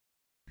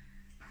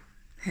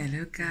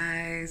Hello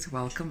guys,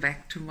 welcome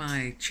back to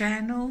my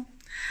channel.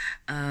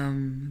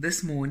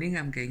 This morning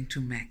I'm going to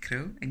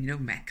Macro, and you know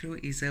Macro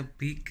is a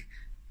big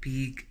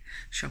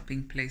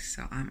shopping place,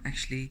 so I'm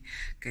actually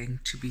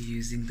going to be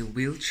using the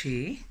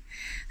wheelchair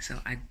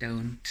so I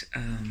don't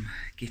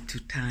get too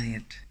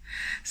tired.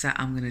 So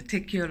I'm gonna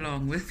take you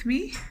along with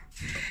me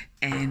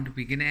and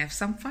we're gonna have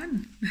some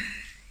fun.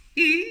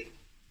 Okay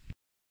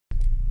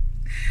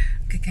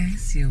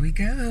guys, here we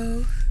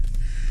go.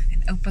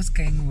 And Opa's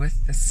going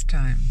with this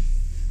time.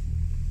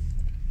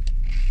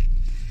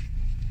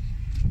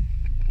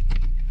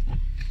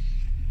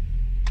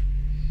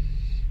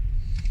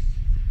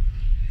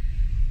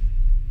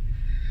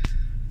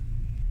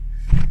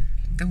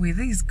 The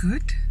weather is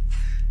good,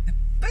 a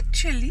bit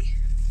chilly.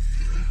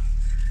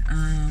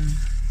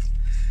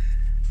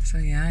 So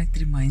yeah, it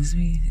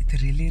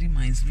really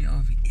reminds me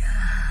of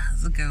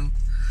years ago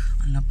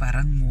on a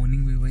Barang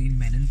morning. We were in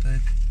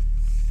Menenberg.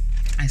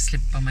 I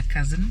slept by my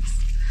cousins,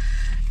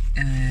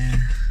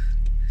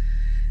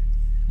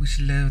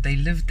 they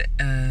lived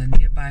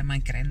nearby my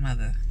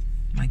grandmother.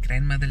 My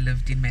grandmother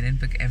lived in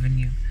Menenberg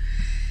Avenue,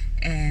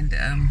 and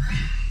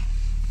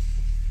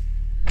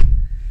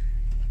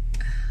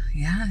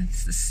yeah,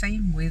 it's the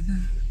same weather.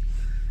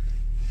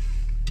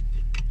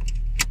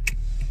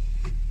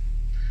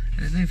 I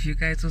don't know if you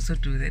guys also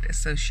do that,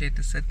 associate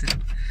a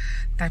certain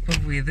type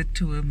of weather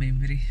to a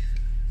memory.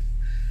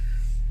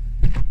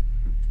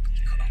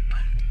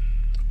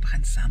 Opa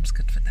gaan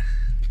saamskit vandag.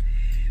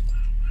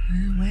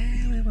 It's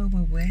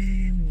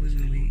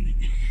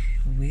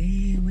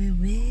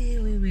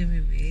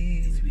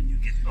when you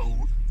get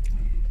old.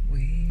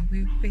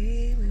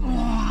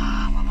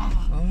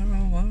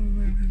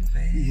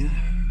 Yeah.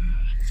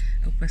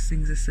 Opa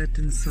sings a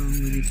certain song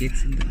when he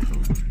gets in the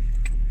car.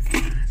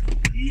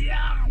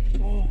 Yeah.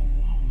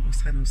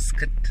 Ons gaan ons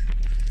skit.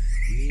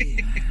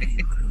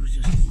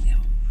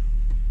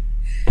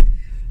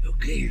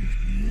 Okay.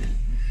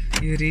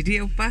 You ready,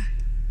 Opa?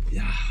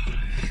 Yeah.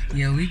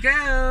 Here we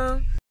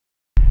go.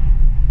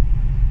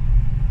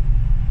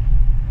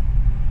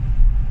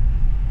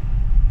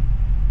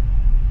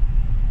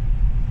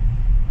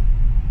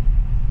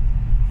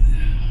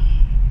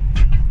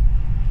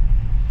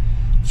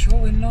 Sure,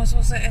 we're not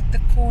also at the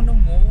corner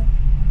mall.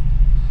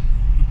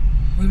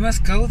 We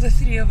must go, the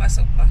three of us,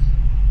 Opa.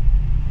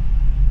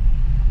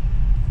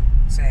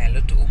 Say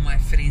hello to all my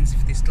friends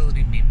if they still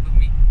remember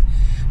me.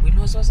 When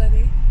was also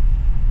there?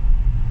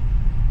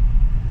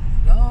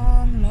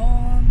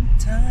 Long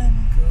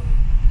time ago,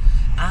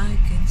 I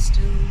can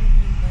still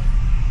remember.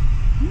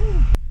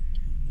 Woo.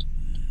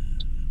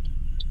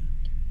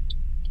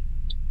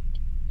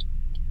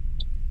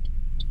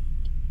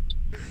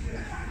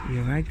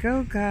 Here I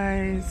go,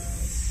 guys.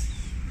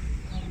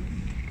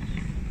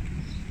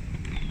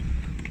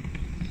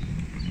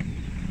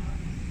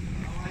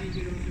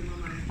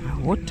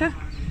 Water?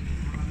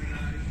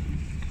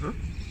 Huh?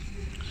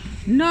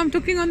 No, I'm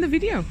talking on the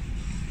video.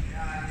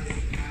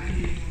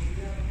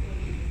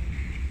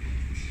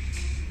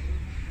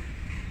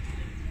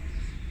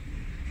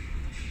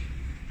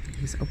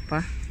 Here's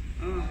Opa.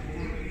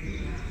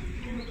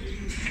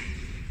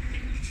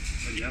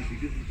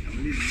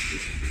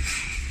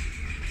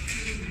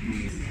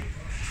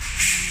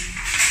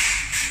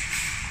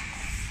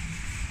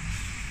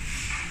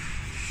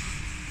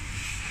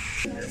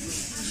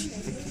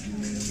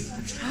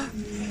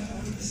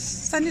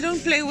 Sonny,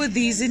 don't play with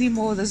these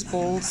anymore, those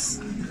balls.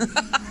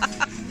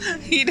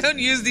 You don't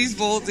use these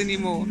balls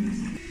anymore.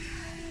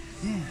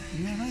 Yeah,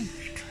 you're right.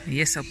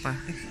 Yes, Opa.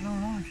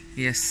 Right.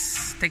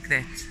 Yes, take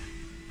that.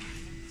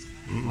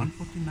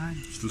 149.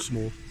 It's too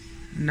small.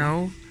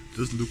 No.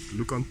 Just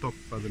look on top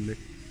by the neck.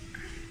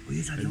 Oh,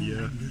 yes, I don't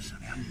Yeah. like this.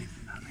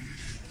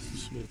 It's too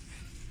small.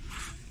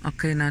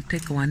 Okay, now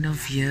take one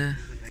of here.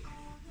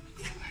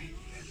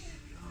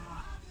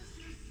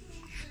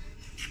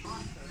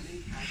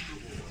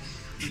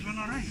 This one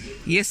alright?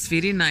 Yes,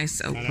 very nice,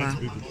 Opa. that's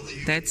good.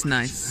 That's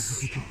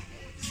nice.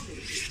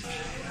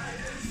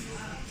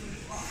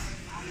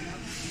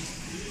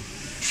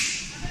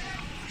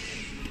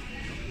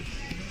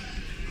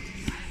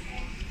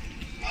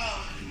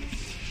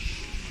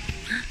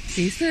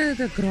 Is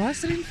the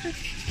grass ring?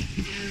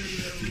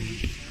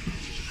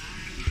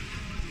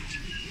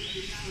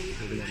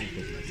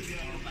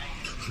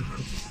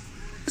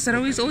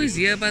 Sarah is always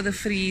here by the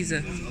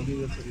freezer.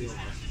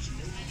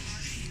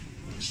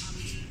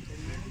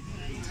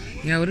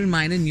 Yeah, I wouldn't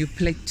mind a new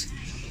plate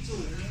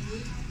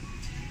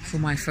for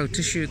my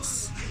photo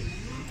shoots.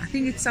 I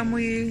think it's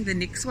somewhere the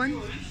next one.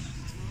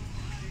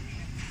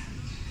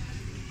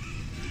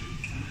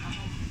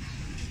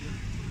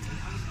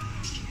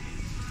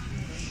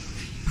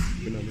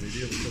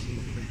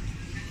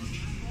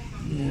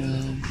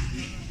 Yeah.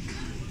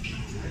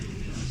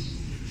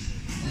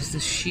 There's the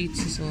sheets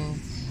as well.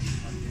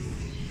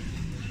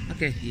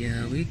 Okay,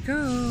 here we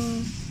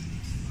go.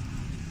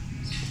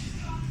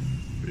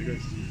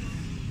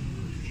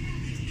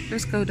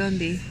 Let's go down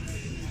there.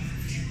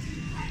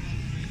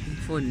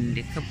 For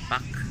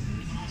Nickelback.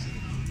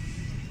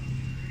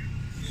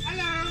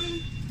 Hello.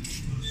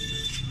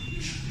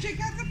 Check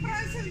out the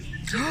prices.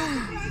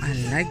 I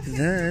like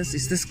this.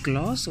 Is this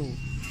glass or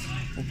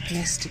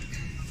plastic?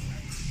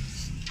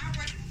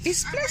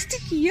 It's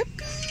plastic,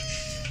 yippee!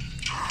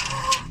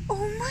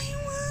 Oh my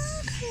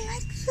word, I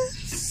like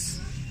this.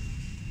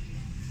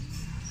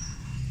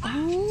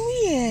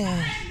 Oh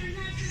yeah.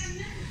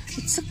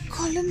 It's a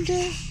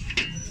colander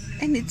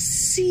and it's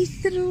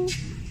see-through.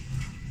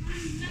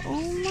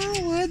 Oh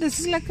my word, this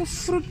is like a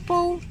fruit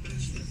bowl.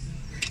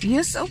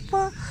 Yes,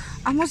 Opa,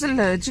 I'm also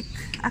allergic.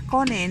 I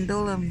can't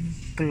handle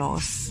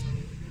glass.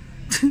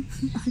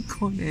 I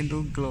can't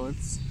handle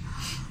glass.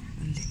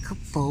 A lekker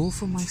bowl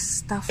for my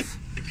stuff,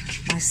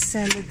 my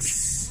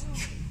salads.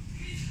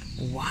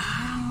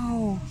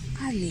 Wow,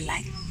 I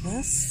like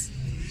this.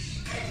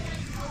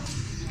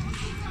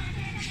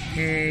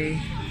 Okay.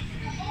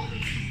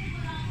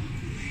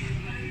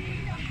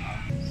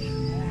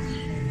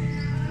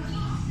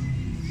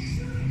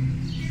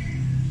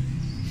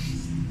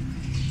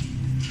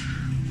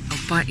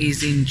 Papa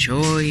is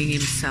enjoying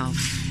himself.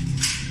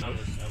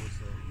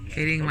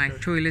 Getting my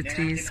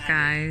toiletries,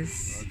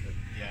 guys.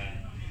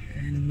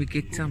 And we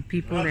get some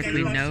people that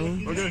we know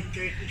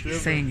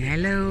saying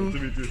hello.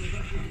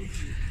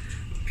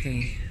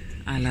 Okay,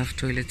 I love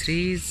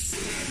toiletries.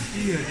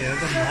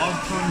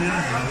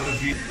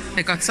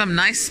 I got some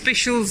nice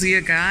specials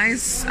here,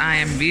 guys. I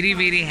am very,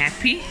 very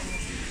happy.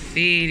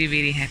 Very,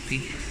 very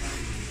happy.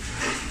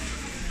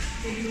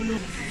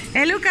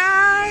 Hello,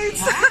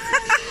 guys.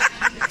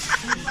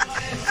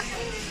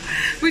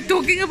 We're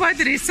talking about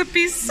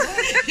recipes.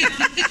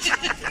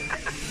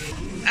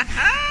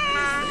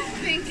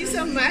 Thank you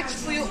so much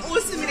for your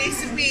awesome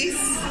recipes.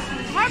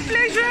 My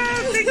pleasure.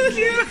 Thank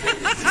you.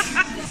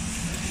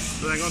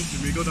 So hang on,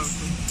 we go down.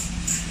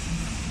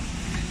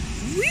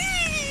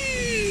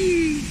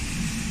 Whee!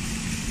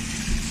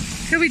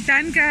 So we're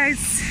done,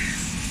 guys.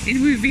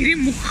 And we're very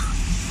moeg.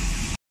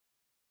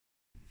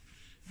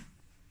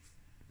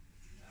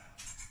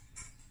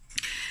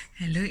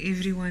 Hello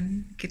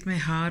everyone. Ek het my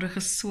hare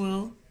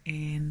geswel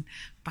en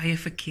baie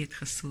verkeerd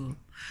geswel.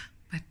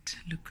 But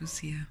look who's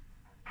here.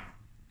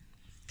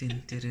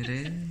 Dun, dun, dun,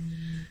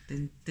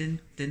 dun, dun,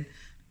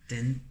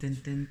 dun, dun,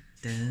 dun,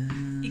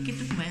 dun. Ik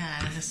heb ook mijn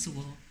haren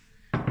geswol.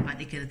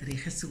 Maar ik heb het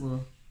reg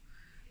geswol.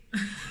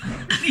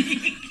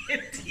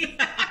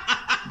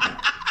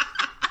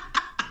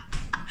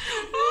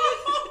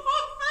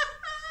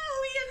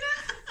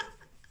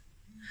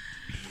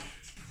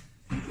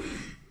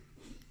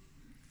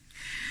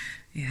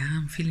 Yeah,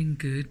 I'm feeling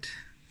good.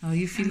 How are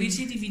you feeling? You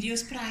see the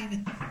videos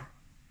private.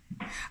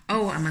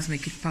 Oh, I must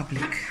make it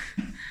public.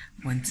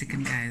 1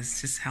 second,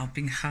 guys. Just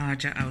helping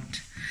Haja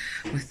out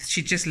with.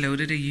 She just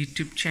loaded a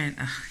YouTube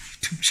channel.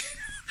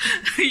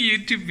 A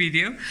YouTube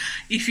video.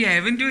 If you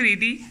haven't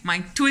already,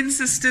 my twin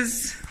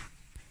sister's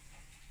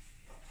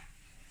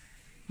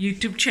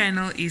YouTube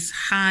channel is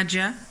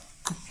Haja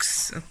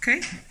Cooks.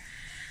 Okay.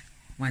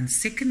 1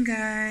 second,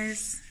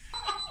 guys.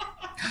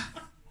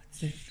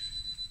 What's it?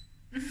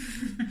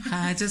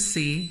 Haja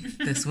say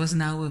this was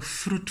now a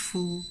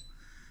fruitful.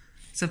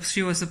 So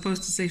she was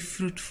supposed to say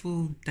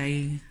fruitful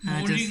day.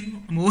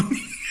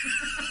 Morning.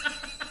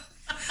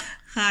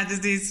 Haja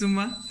say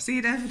Suma.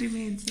 Say that for the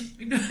men.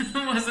 It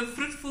was a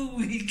fruitful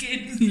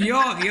weekend.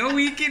 Your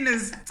weekend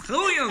is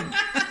going.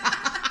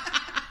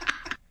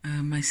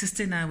 My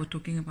sister and I were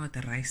talking about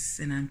the rice,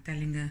 and I'm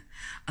telling her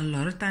a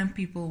lot of time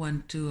people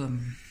want to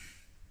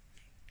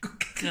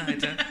cook.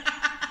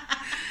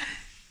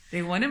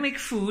 They want to make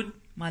food,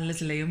 maar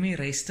let's lay me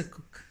rice to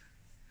cook.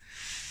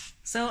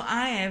 So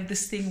I have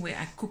this thing where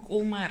I cook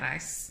all my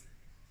rice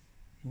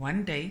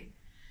one day,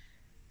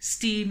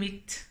 steam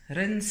it,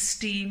 rinse,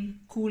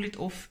 steam, cool it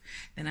off,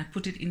 then I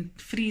put it in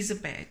freezer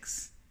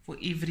bags for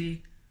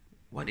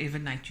whatever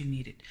night you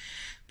need it.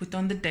 Put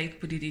on the date,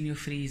 put it in your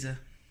freezer.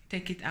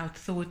 Take it out,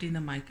 throw it in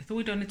the microwave, throw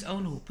it on its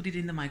own, or put it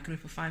in the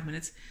microwave for 5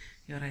 minutes.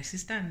 Your rice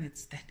is done.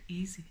 It's that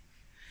easy.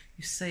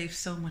 You save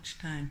so much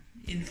time.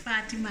 In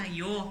Fatima,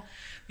 joh,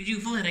 weet je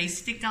hoeveel rijst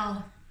het ik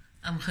al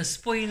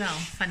gespoild al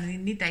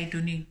van niet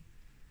uitdoening.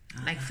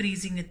 Like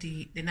freezing it,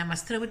 then I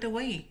must throw it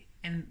away.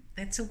 And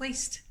that's a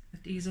waste.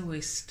 It is a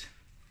waste.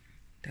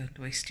 Don't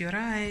waste your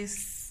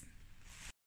rice.